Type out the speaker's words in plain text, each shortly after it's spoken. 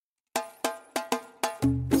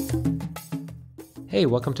Hey,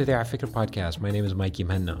 welcome to the Africa Podcast. My name is Mikey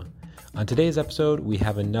Mhenna. On today's episode, we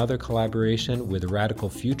have another collaboration with Radical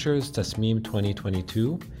Futures Tasmeem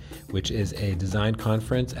 2022, which is a design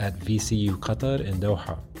conference at VCU Qatar in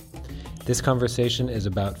Doha. This conversation is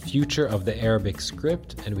about future of the Arabic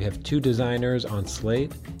script, and we have two designers on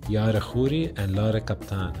slate, YARA KHOURY and LARA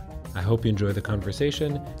CAPTAN. I hope you enjoy the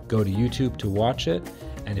conversation. Go to YouTube to watch it.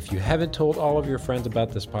 And if you haven't told all of your friends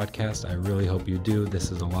about this podcast, I really hope you do. This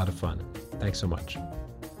is a lot of fun. Thanks so much.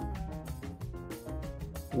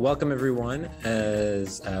 Welcome, everyone.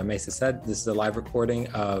 As Mesa said, this is a live recording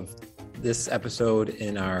of this episode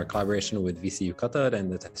in our collaboration with VCU Qatar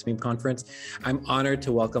and the Tasmeem conference. I'm honored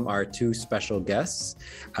to welcome our two special guests.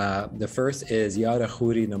 The first is YARA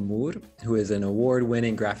KHOURY Namour, who is an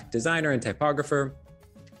award-winning graphic designer and typographer.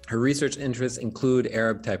 Her research interests include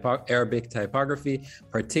Arabic typography,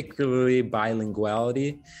 particularly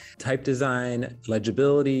bilinguality, type design,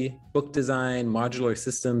 legibility, book design, modular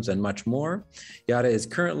systems, and much more. Yara is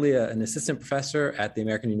currently an assistant professor at the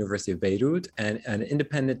American University of Beirut and an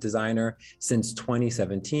independent designer since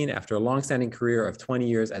 2017 after a long-standing career of 20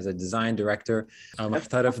 years as a design director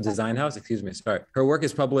of Design House. Her work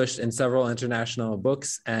is published in several international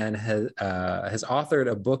books and has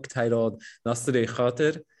authored a book titled Nasri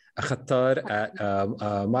Khatir, Khattar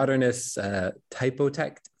at Modernist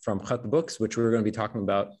Typotech from Khat Books, which we're going to be talking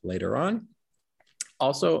about later on.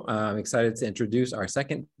 Also, I'm excited to introduce our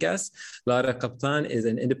second guest. LARA CAPTAN is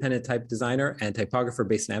an independent type designer and typographer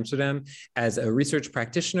based in Amsterdam. As a research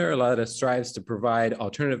practitioner, LARA strives to provide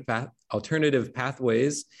alternative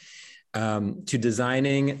pathways to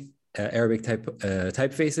designing Arabic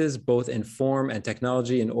typefaces, both in form and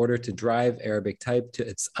technology, in order to drive Arabic type to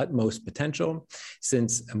its utmost potential.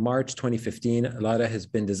 Since March 2015, LARA has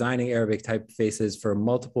been designing Arabic typefaces for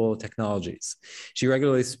multiple technologies. She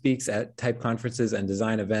regularly speaks at type conferences and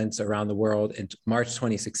design events around the world. In March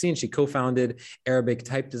 2016, she co-founded Arabic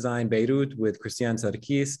Type Design Beirut with Christian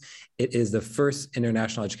Sarkis. It is the first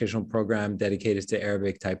international educational program dedicated to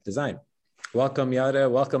Arabic type design. Welcome, Yara.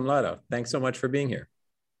 Welcome, LARA. Thanks so much for being here.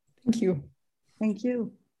 Thank you. Thank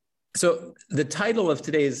you. So the title of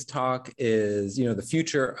today's talk is, the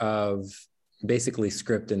future of basically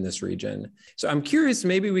script in this region. So I'm curious,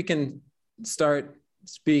 maybe we can start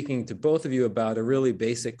speaking to both of you about a really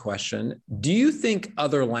basic question. Do you think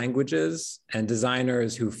other languages and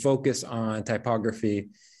designers who focus on typography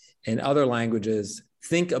in other languages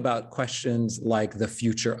think about questions like the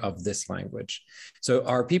future of this language? So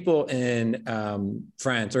are people in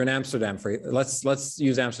France or in Amsterdam, let's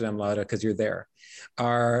use Amsterdam, Lara, because you're there.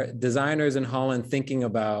 Are designers in Holland thinking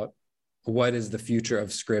about what is the future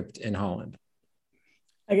of script in Holland?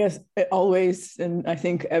 I guess always, and I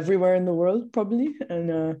think everywhere in the world, probably.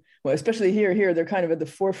 And especially here, they're kind of at the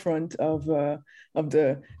forefront of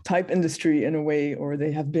the type industry in a way, or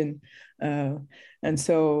they have been. And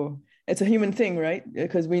so it's a human thing, right?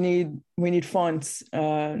 Because we need fonts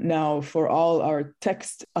now for all our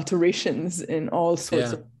text iterations in all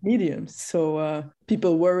sorts of mediums. So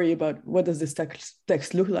people worry about, what does this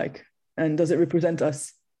text look like, and does it represent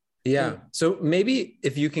us? Yeah. So maybe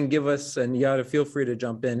if you can give us, and Yara, feel free to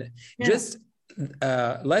jump in. Yeah. Just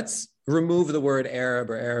let's remove the word Arab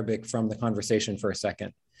or Arabic from the conversation for a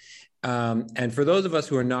second. And for those of us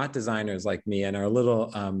who are not designers like me and are a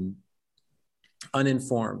little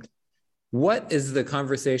uninformed, what is the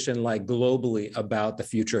conversation like globally about the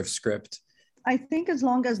future of script? I think as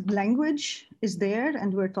long as language is there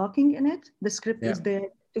and we're talking in it, the script is there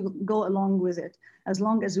to go along with it. As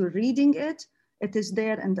long as we're reading it, it is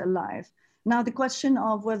there and alive. Now, the question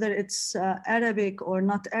of whether it's Arabic or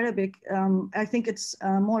not Arabic, I think it's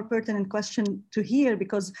a more pertinent question to hear,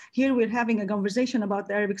 because here we're having a conversation about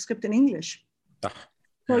the Arabic script in English.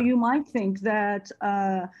 So you might think that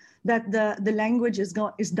the language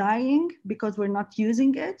is dying because we're not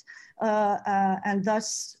using it, and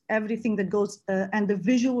thus everything that goes and the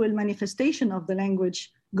visual manifestation of the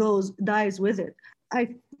language dies with it.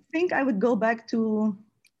 I think I would go back to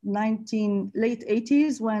late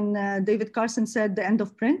 80s when David Carson said the end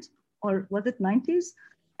of print, or was it 90s?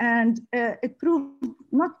 And it proved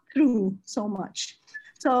not true so much.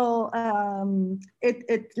 So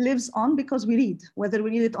it lives on because we read. Whether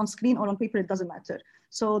we read it on screen or on paper, it doesn't matter.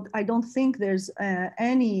 So I don't think there's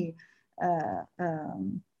any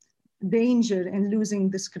danger in losing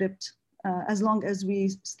the script as long as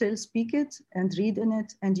we still speak it and read in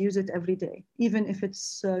it and use it every day. Even if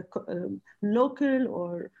it's local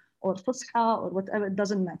or Fusha or whatever, it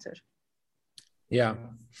doesn't matter. Yeah.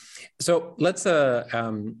 So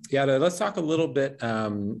Yara, let's talk a little bit. I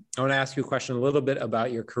want to ask you a question a little bit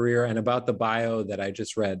about your career and about the bio that I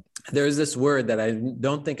just read. There's this word that I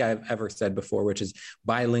don't think I've ever said before, which is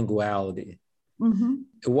bilinguality. Mm-hmm.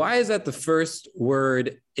 Why is that the first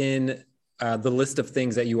word in the list of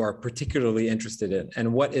things that you are particularly interested in?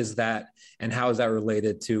 And what is that? And how is that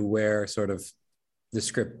related to where sort of the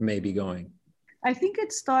script may be going? I think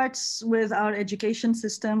it starts with our education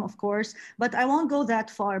system, of course, but I won't go that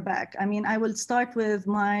far back. I mean, I will start with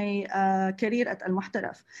my career at Al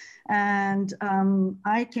Muhtaraf. And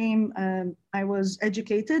I was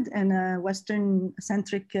educated in a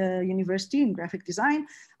Western-centric university in graphic design.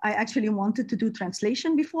 I actually wanted to do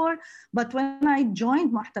translation before, but when I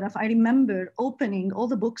joined Muhtaraf, I remember opening all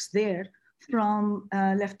the books there from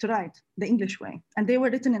left to right, the English way. And they were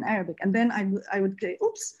written in Arabic. And then I would say,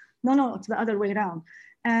 oops, no, it's the other way around.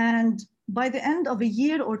 And by the end of a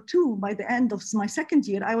year or two, by the end of my second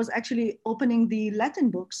year, I was actually opening the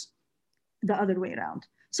Latin books the other way around.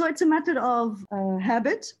 So it's a matter of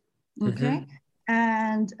habit, okay? Mm-hmm.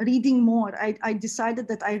 And reading more. I decided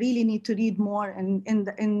that I really need to read more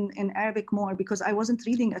in Arabic more, because I wasn't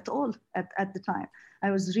reading at all at the time.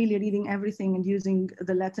 I was really reading everything and using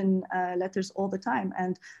the Latin letters all the time.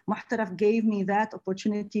 And Muhtaraf gave me that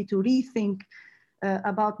opportunity to rethink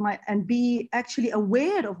about and be actually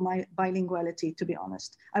aware of my bilinguality, to be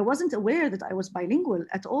honest. I wasn't aware that I was bilingual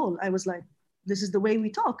at all. I was like, this is the way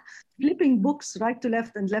we talk. Flipping books right to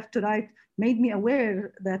left and left to right made me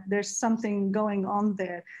aware that there's something going on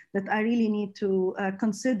there that I really need to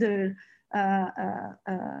consider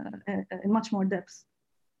in much more depth.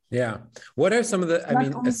 Yeah. What are some of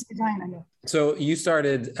the, so you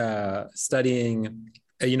started studying,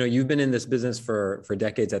 you've been in this business for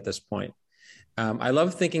decades at this point. I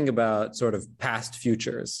love thinking about sort of past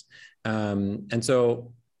futures. And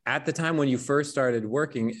so at the time when you first started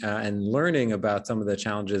working and learning about some of the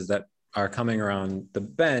challenges that are coming around the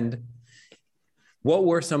bend, what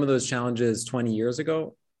were some of those challenges 20 years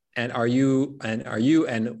ago? And are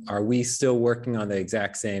we still working on the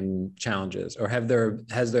exact same challenges, or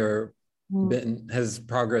has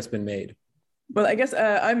progress been made? Well, I guess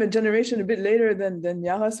I'm a generation a bit later than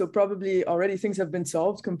Yara, so probably already things have been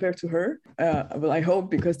solved compared to her. Well, I hope,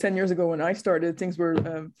 because 10 years ago when I started, things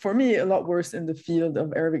were, for me, a lot worse in the field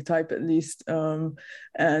of Arabic type, at least. And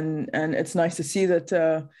it's nice to see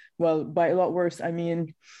that, well, by a lot worse, I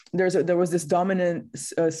mean, there was this dominant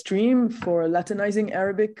stream for Latinizing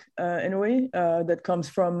Arabic in a way that comes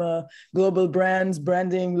from global brands,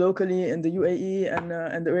 branding locally in the UAE and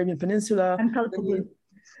the Arabian Peninsula. And culturally.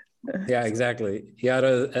 Yeah, exactly.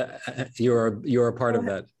 Yara, you're a part of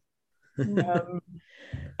that.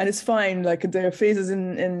 And it's fine. Like, there are phases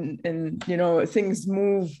in things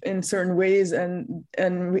move in certain ways, and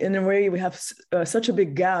in a way we have such a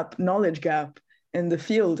big knowledge gap in the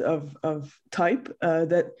field of type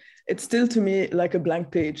that it's still, to me, like a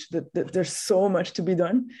blank page. That there's so much to be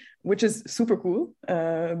done, which is super cool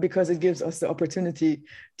because it gives us the opportunity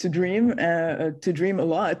to dream a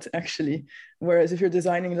lot, actually. Whereas if you're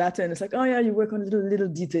designing Latin, it's like, oh yeah, you work on little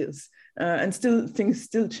details, and still things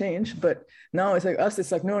still change. But now it's like us,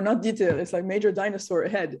 it's like, no, not detail. It's like major dinosaur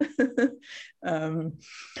ahead.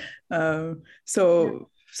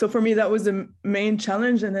 So for me, that was the main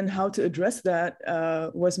challenge. And then how to address that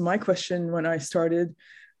was my question when I started.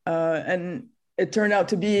 And it turned out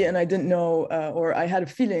to be, and I didn't know, or I had a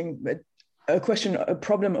feeling, but a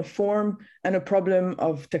problem of form and a problem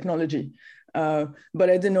of technology. But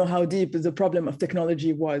I didn't know how deep the problem of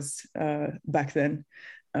technology was back then.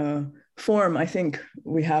 Form, I think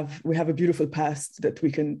we have a beautiful past that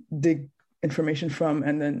we can dig information from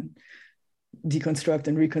and then deconstruct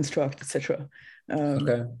and reconstruct, etc.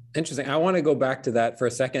 Okay, interesting. I want to go back to that for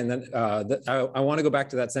a second. Then I want to go back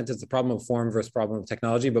to that sentence, the problem of form versus problem of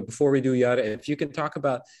technology. But before we do, Yara, if you can talk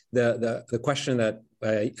about the question that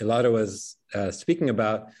Lara was speaking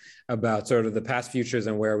about sort of the past futures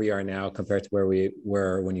and where we are now compared to where we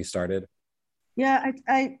were when you started. Yeah,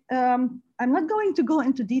 I'm not going to go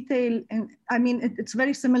into detail. I mean, it's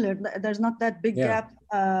very similar. There's not that big gap.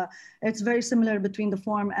 It's very similar between the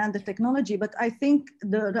form and the technology. But I think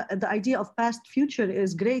the idea of past future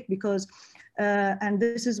is great because, and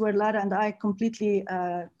this is where Lara and I completely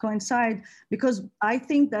coincide, because I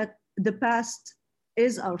think that the past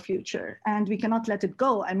is our future and we cannot let it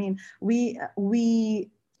go. I mean,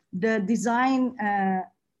 the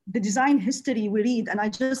design history we read, and I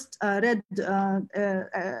just read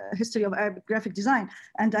history of Arabic graphic design,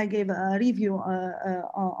 and I gave a review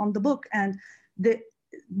on the book. And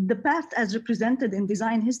the past as represented in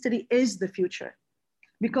design history is the future,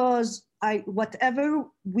 because whatever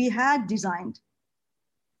we had designed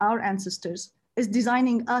our ancestors, is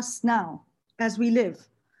designing us now as we live.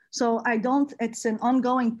 So it's an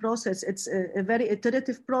ongoing process. It's a very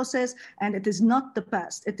iterative process, and it is not the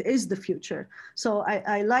past, it is the future. So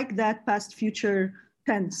I like that past future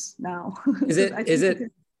tense now.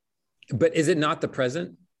 But is it not the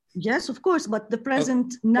present? Yes, of course, but the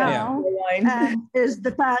present now is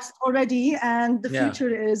the past already, and the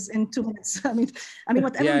future is in 2 minutes. I mean,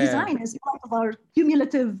 whatever we design is part of our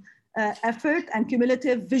cumulative effort and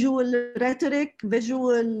cumulative visual rhetoric,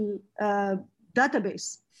 visual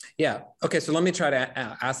database. Yeah. Okay. So let me try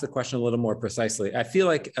to ask the question a little more precisely. I feel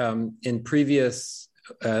like in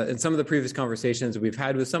some of the previous conversations we've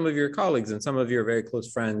had with some of your colleagues and some of your very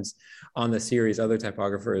close friends on the series, other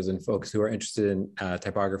typographers and folks who are interested in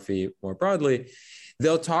typography more broadly,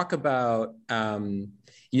 they'll talk about, the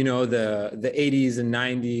 80s and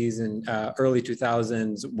 90s and early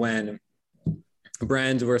 2000s when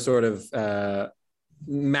brands were sort of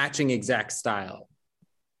matching exact style.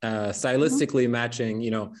 Stylistically matching,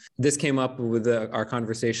 this came up with our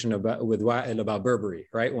conversation with Wael about Burberry,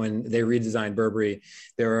 right? When they redesigned Burberry,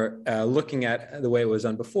 they were looking at the way it was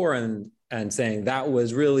done before and saying that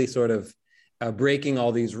was really sort of breaking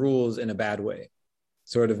all these rules in a bad way,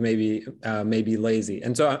 sort of maybe lazy.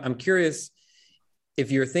 And so I'm curious if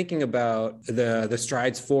you're thinking about the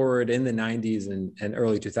strides forward in the 90s and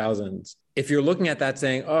early 2000s, if you're looking at that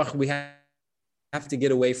saying, we have to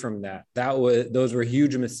get away from that. Those were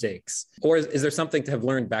huge mistakes. Or is there something to have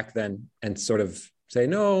learned back then and sort of say,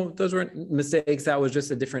 no, those weren't mistakes. That was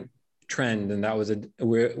just a different trend. And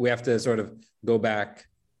we have to sort of go back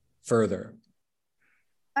further.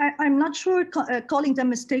 I'm not sure calling them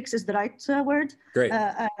mistakes is the right word. Great.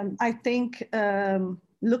 I think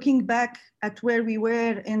looking back at where we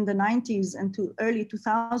were in the 90s and to early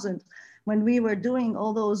 2000s, when we were doing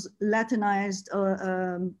all those Latinized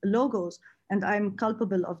logos, and I'm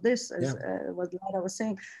culpable of this, as what Lara was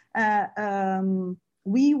saying,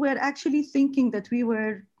 we were actually thinking that we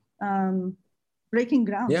were breaking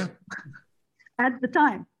ground at the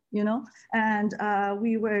time, and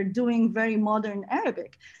we were doing very modern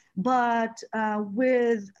Arabic. But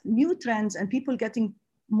with new trends and people getting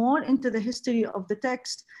more into the history of the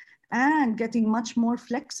text and getting much more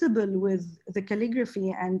flexible with the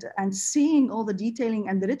calligraphy and seeing all the detailing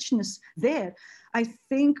and the richness there, I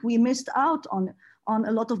think we missed out on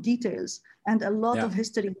a lot of details and a lot of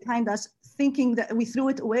history behind us, thinking that we threw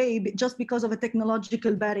it away just because of a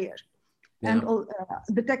technological barrier. Yeah. And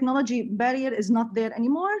the technology barrier is not there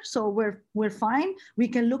anymore, so we're fine. We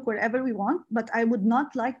can look wherever we want, but I would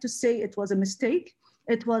not like to say it was a mistake.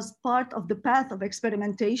 It was part of the path of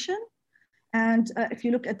experimentation. And if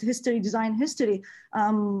you look at design history,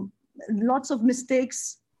 lots of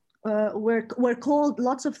mistakes were called,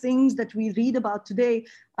 lots of things that we read about today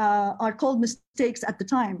are called mistakes at the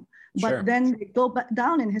time. But then they go back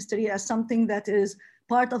down in history as something that is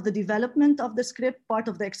part of the development of the script, part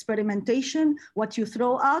of the experimentation, what you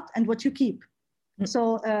throw out and what you keep.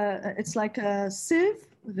 So it's like a sieve,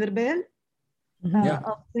 verbal,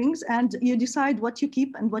 of things, and you decide what you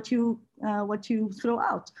keep and what you throw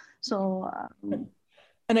out. So,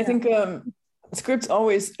 and I think scripts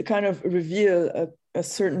always kind of reveal a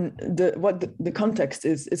certain what the context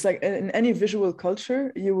is. It's like in any visual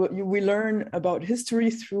culture, we learn about history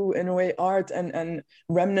through, in a way, art and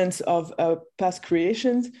remnants of past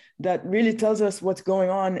creations that really tells us what's going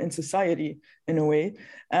on in society in a way.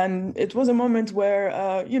 And it was a moment where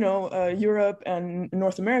Europe and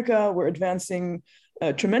North America were advancing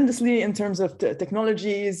tremendously in terms of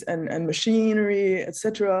technologies and machinery,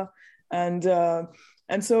 etc. And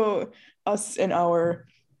so us in our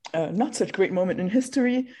not such great moment in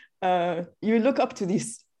history, you look up to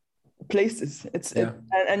these places.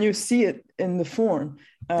 And you see it in the form.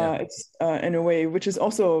 It's in a way which is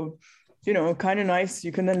also, kind of nice.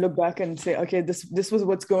 You can then look back and say, okay, this was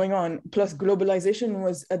what's going on. Plus, globalization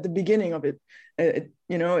was at the beginning of it.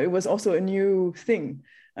 It was also a new thing.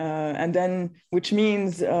 And then, which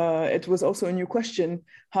means it was also a new question: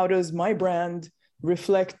 how does my brand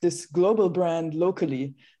reflect this global brand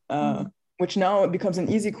locally? Which now it becomes an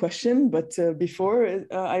easy question, but before,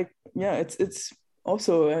 it's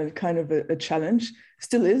also a kind of a challenge.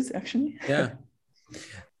 Still is, actually. Yeah.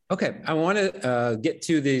 Okay, I want to get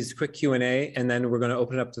to these quick Q&A, and then we're going to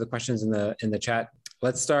open it up to the questions in the chat.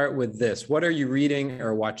 Let's start with this. What are you reading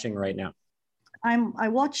or watching right now? I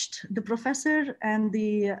watched The Professor and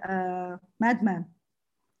the Madman.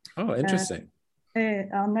 Oh, interesting.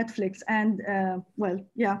 On Netflix, and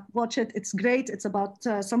watch it. It's great. It's about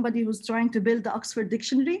somebody who's trying to build the Oxford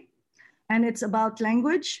Dictionary, and it's about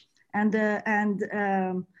language, and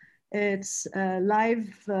it's live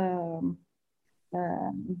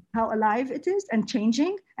how alive it is and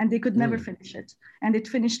changing, and they could never finish it. And it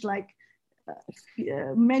finished like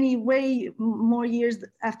way more years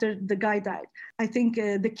after the guy died. I think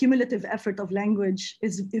the cumulative effort of language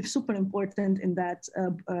is super important in that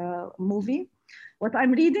movie. What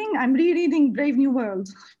I'm rereading Brave New World.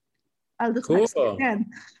 I'll just text you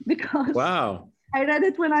again because I read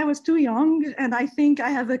it when I was too young, and I think I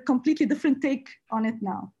have a completely different take on it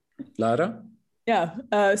now. Lara? Yeah.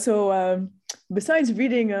 So besides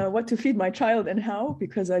reading What to Feed My Child and How,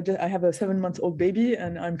 because I have a 7-month-old baby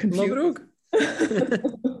and I'm confused.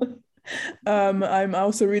 I'm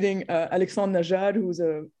also reading Alexandre Najjar, who's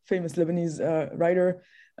a famous Lebanese writer.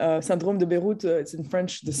 Syndrome de Beirut, it's in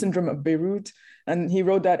French, The Syndrome of Beirut. And he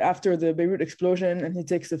wrote that after the Beirut explosion, and he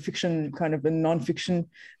takes a fiction kind of a non-fiction.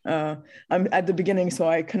 I'm at the beginning, so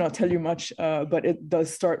I cannot tell you much, but it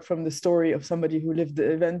does start from the story of somebody who lived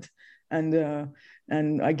the event.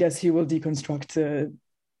 And I guess he will deconstruct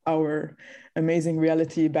our amazing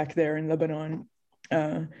reality back there in Lebanon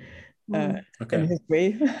in his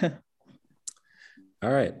way. All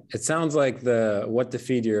right. It sounds like the What to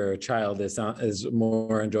Feed Your Child is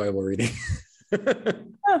more enjoyable reading.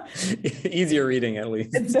 Easier reading, at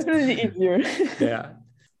least. It's definitely easier. Yeah.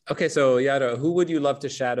 Okay, so Yara, who would you love to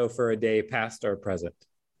shadow for a day, past or present?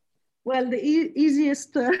 Well, the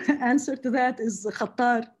easiest answer to that is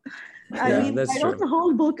Khattar. I wrote a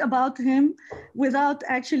whole book about him without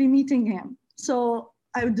actually meeting him. So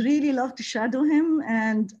I would really love to shadow him.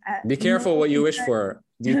 And be careful what you wish for.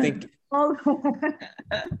 Do you think? Oh,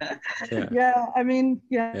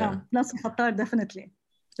 Nasser Khattar, definitely.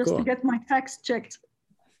 Just to get my facts checked.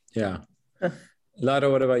 Yeah. Lara,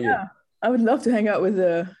 what about you? I would love to hang out with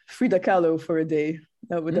Frida Kahlo for a day.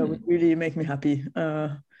 That would really make me happy.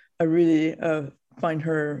 I really find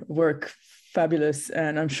her work fabulous,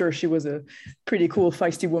 and I'm sure she was a pretty cool,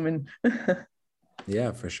 feisty woman.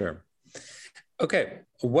 Yeah, for sure. Okay,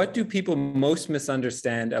 what do people most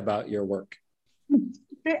misunderstand about your work?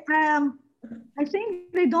 I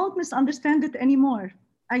think they don't misunderstand it anymore.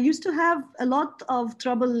 I used to have a lot of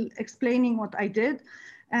trouble explaining what I did.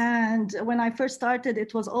 And when I first started,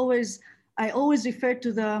 I always referred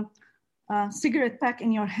to the cigarette pack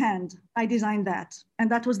in your hand. I designed that. And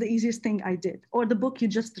that was the easiest thing I did, or the book you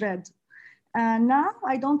just read. And now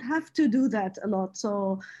I don't have to do that a lot.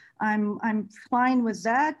 So I'm fine with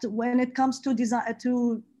that. When it comes to design,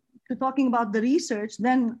 to talking about the research,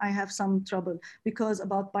 then I have some trouble, because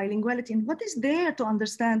about bilinguality and what is there to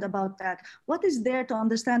understand about that? What is there to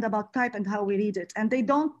understand about type and how we read it? And they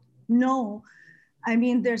don't know. I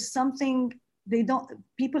mean, there's something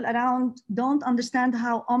people around don't understand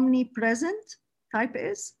how omnipresent type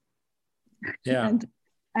is. Yeah.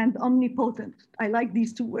 And omnipotent. I like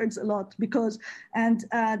these two words a lot because,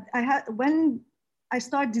 when I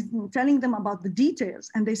started telling them about the details,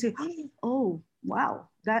 and they say, oh, wow,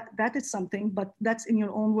 that is something, but that's in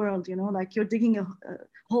your own world, like you're digging a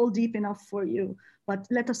hole deep enough for you, but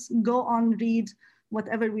let us go on, read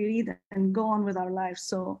whatever we read and go on with our lives.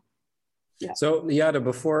 So, yeah. So Yara,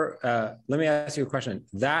 before, let me ask you a question.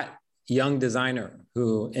 That young designer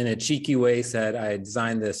who in a cheeky way said, I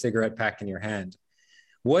designed the cigarette pack in your hand,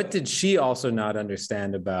 what did she also not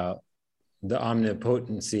understand about the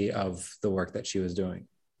omnipotency of the work that she was doing?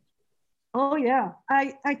 Oh, yeah.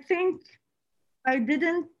 I think I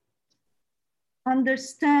didn't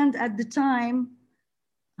understand at the time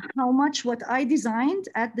how much what I designed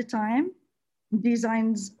at the time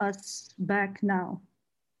designs us back now.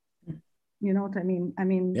 You know what I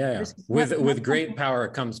mean? Yeah. With great power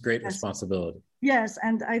comes great responsibility. Yes,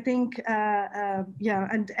 and I think,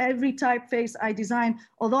 and every typeface I design,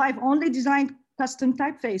 although I've only designed custom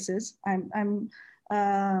typefaces,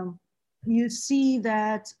 you see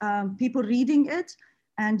that people reading it,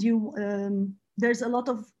 and there's a lot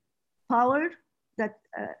of power that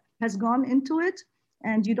has gone into it,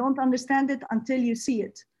 and you don't understand it until you see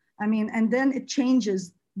it. And then it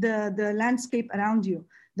changes the landscape around you.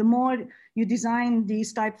 The more you design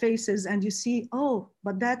these typefaces and you see, oh,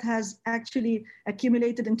 but that has actually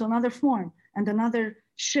accumulated into another form and another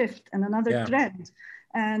shift and another thread.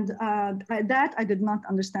 And that I did not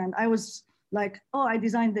understand. I was like, oh, I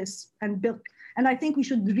designed this and built. And I think we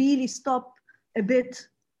should really stop a bit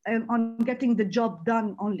on getting the job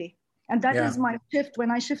done only. And that is my shift. When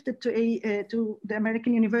I shifted to the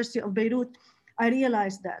American University of Beirut, I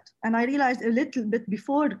realized that. And I realized a little bit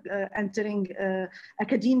before entering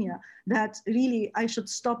academia that really I should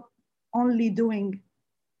stop only doing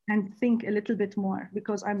and think a little bit more,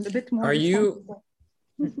 because I'm a bit more responsible.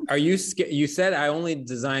 Are you scared? You said I only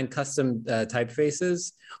design custom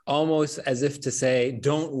typefaces, almost as if to say,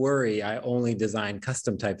 don't worry, I only design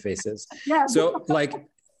custom typefaces. Yeah. So like,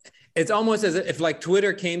 it's almost as if like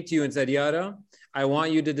Twitter came to you and said, Yara, I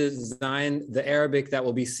want you to design the Arabic that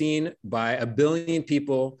will be seen by 1 billion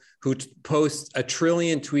people who post 1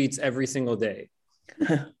 trillion tweets every single day.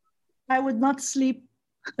 I would not sleep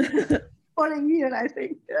for a year, I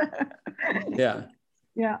think. Yeah.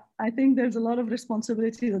 Yeah, I think there's a lot of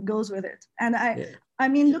responsibility that goes with it. And I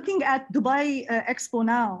mean, looking at Dubai Expo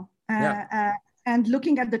now, and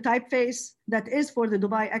looking at the typeface that is for the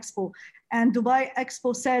Dubai Expo, and Dubai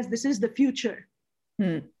Expo says this is the future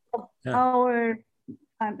of our,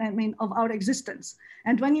 of our existence.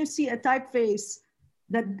 And when you see a typeface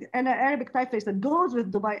an Arabic typeface that goes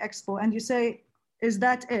with Dubai Expo, and you say, is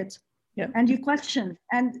that it? Yeah. And you question,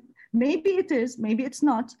 and maybe it is, maybe it's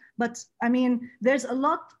not, but I mean, there's a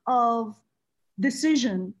lot of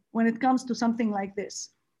decision when it comes to something like this,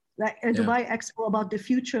 like a Dubai Expo about the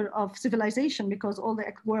future of civilization, because all the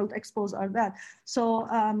world expos are that. So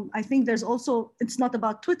I think there's also, it's not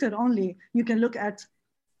about Twitter only. You can look at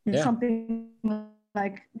something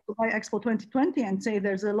like Dubai Expo 2020 and say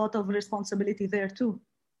there's a lot of responsibility there too.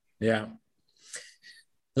 Yeah.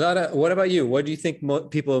 Lara, what about you? What do you think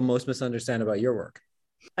people most misunderstand about your work?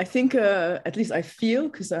 I think, at least I feel,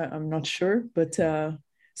 because I'm not sure, but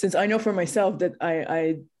since I know for myself that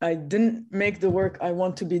I didn't make the work I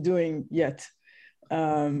want to be doing yet.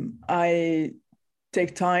 I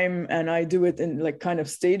take time and I do it in like kind of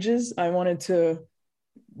stages. I wanted to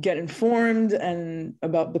get informed and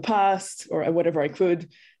about the past or whatever I could,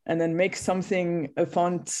 and then make something, a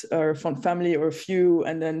font or a font family or a few,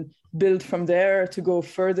 and then build from there to go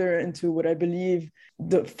further into what I believe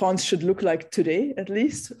the fonts should look like today, at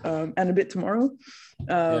least, and a bit tomorrow.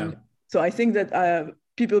 So I think that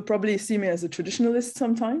people probably see me as a traditionalist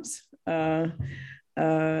sometimes.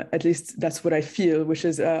 At least that's what I feel, which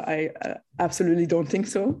is I absolutely don't think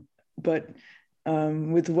so. But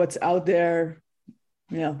with what's out there,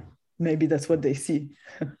 maybe that's what they see.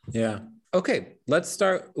 Yeah. Okay, let's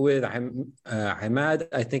start with Hamad,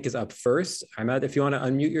 I think is up first. Hamad, if you want to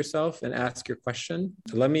unmute yourself and ask your question.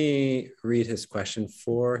 Let me read his question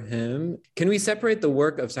for him. Can we separate the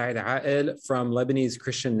work of Saeed Ael from Lebanese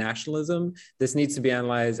Christian nationalism? This needs to be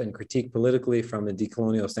analyzed and critiqued politically from a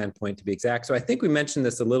decolonial standpoint, to be exact. So I think we mentioned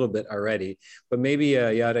this a little bit already, but maybe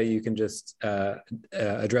Yara, you can just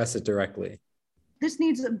address it directly. This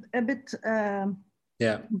needs a bit...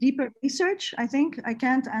 deeper research. I think I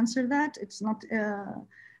can't answer that. It's not,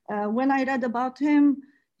 when I read about him,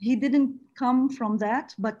 he didn't come from that,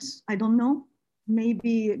 but I don't know.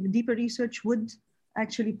 Maybe deeper research would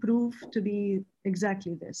actually prove to be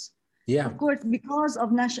exactly this. Yeah. Of course, because of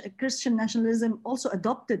Christian nationalism also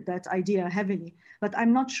adopted that idea heavily, but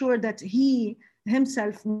I'm not sure that he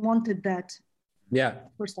himself wanted that. Yeah,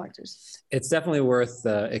 for starters. It's definitely worth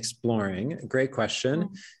exploring. Great question.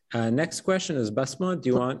 Next question is Basma. Do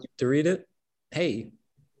you want to read it? Hey.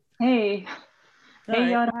 Hey. Hey,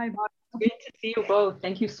 Yara. Great to see you both.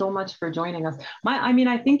 Thank you so much for joining us.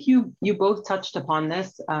 I think you both touched upon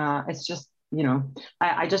this. It's just,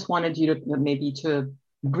 I just wanted you to maybe to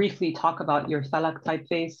briefly talk about your Falak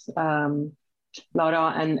typeface, Lara,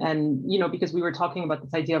 and because we were talking about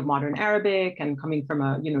this idea of modern Arabic and coming from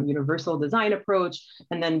a universal design approach,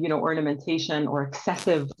 and then ornamentation or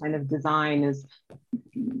excessive kind of design is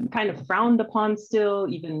kind of frowned upon still,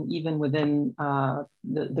 even within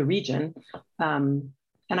the region.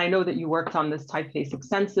 And I know that you worked on this typeface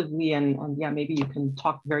extensively, and maybe you can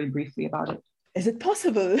talk very briefly about it. Is it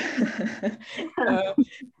possible?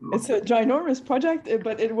 It's a ginormous project,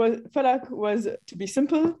 but Falak was to be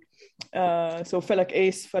simple. So Falak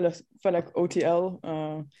Ace, Falak OTL,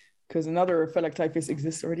 because another Falak typeface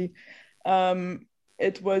exists already.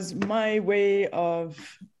 It was my way of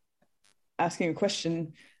asking a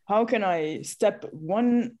question: how can I step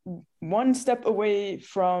one step away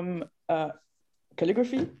from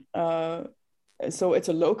calligraphy? So it's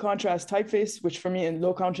a low contrast typeface, which for me in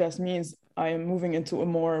low contrast means I am moving into a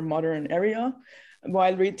more modern area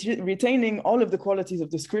while retaining all of the qualities of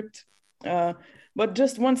the script. But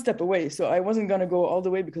just one step away. So I wasn't going to go all the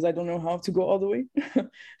way because I don't know how to go all the way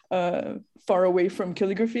far away from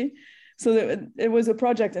calligraphy. So it was a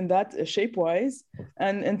project in that shape-wise.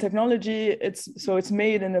 And in technology, it's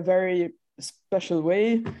made in a very special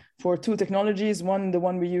way for two technologies. The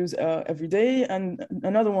one we use every day, and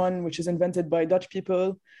another one which is invented by Dutch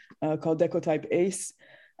people called Decotype Ace.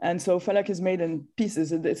 And so Falak is made in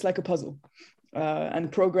pieces. It's like a puzzle.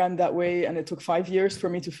 and programmed that way. And it took 5 years for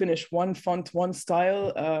me to finish one font, one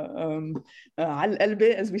style, al elbe,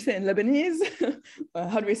 as we say in Lebanese.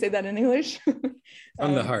 How do we say that in English?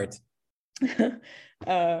 From the heart.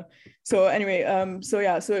 So anyway, so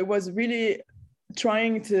it was really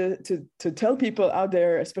trying to tell people out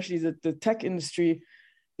there, especially the tech industry,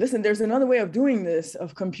 listen, there's another way of doing this,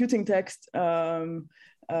 of computing text in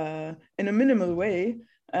a minimal way.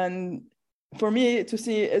 And for me to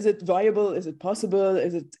see, is it viable? Is it possible?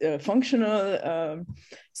 Is it functional?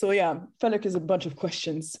 So yeah, felt like there's a bunch of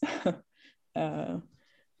questions and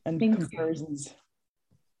comparisons.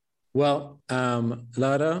 Well,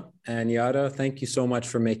 Lara and Yara, thank you so much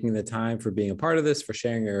for making the time, for being a part of this, for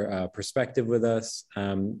sharing your perspective with us.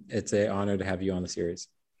 It's an honor to have you on the series.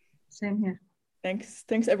 Same here.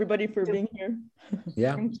 Thanks everybody for being here.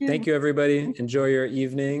 Yeah, thank you everybody. Enjoy your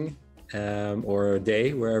evening or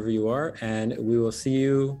day, wherever you are, and we will see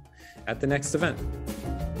you at the next event.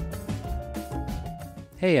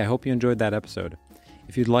 Hey, I hope you enjoyed that episode.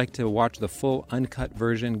 If you'd like to watch the full uncut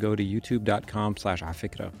version, go to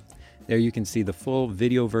youtube.com/afikra. There you can see the full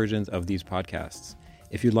video versions of these podcasts.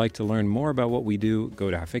 If you'd like to learn more about what we do,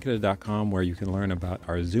 go to afikra.com, where you can learn about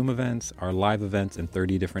our Zoom events, our live events in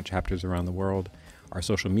 30 different chapters around the world, our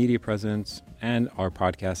social media presence, and our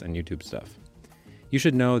podcast and YouTube stuff. You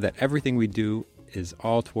should know that everything we do is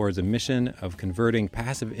all towards a mission of converting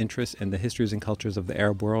passive interest in the histories and cultures of the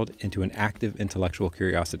Arab world into an active intellectual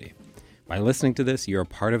curiosity. By listening to this, you're a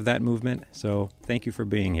part of that movement, so thank you for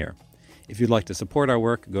being here. If you'd like to support our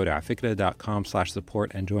work, go to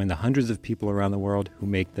afikra.com/support and join the hundreds of people around the world who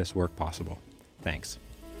make this work possible. Thanks.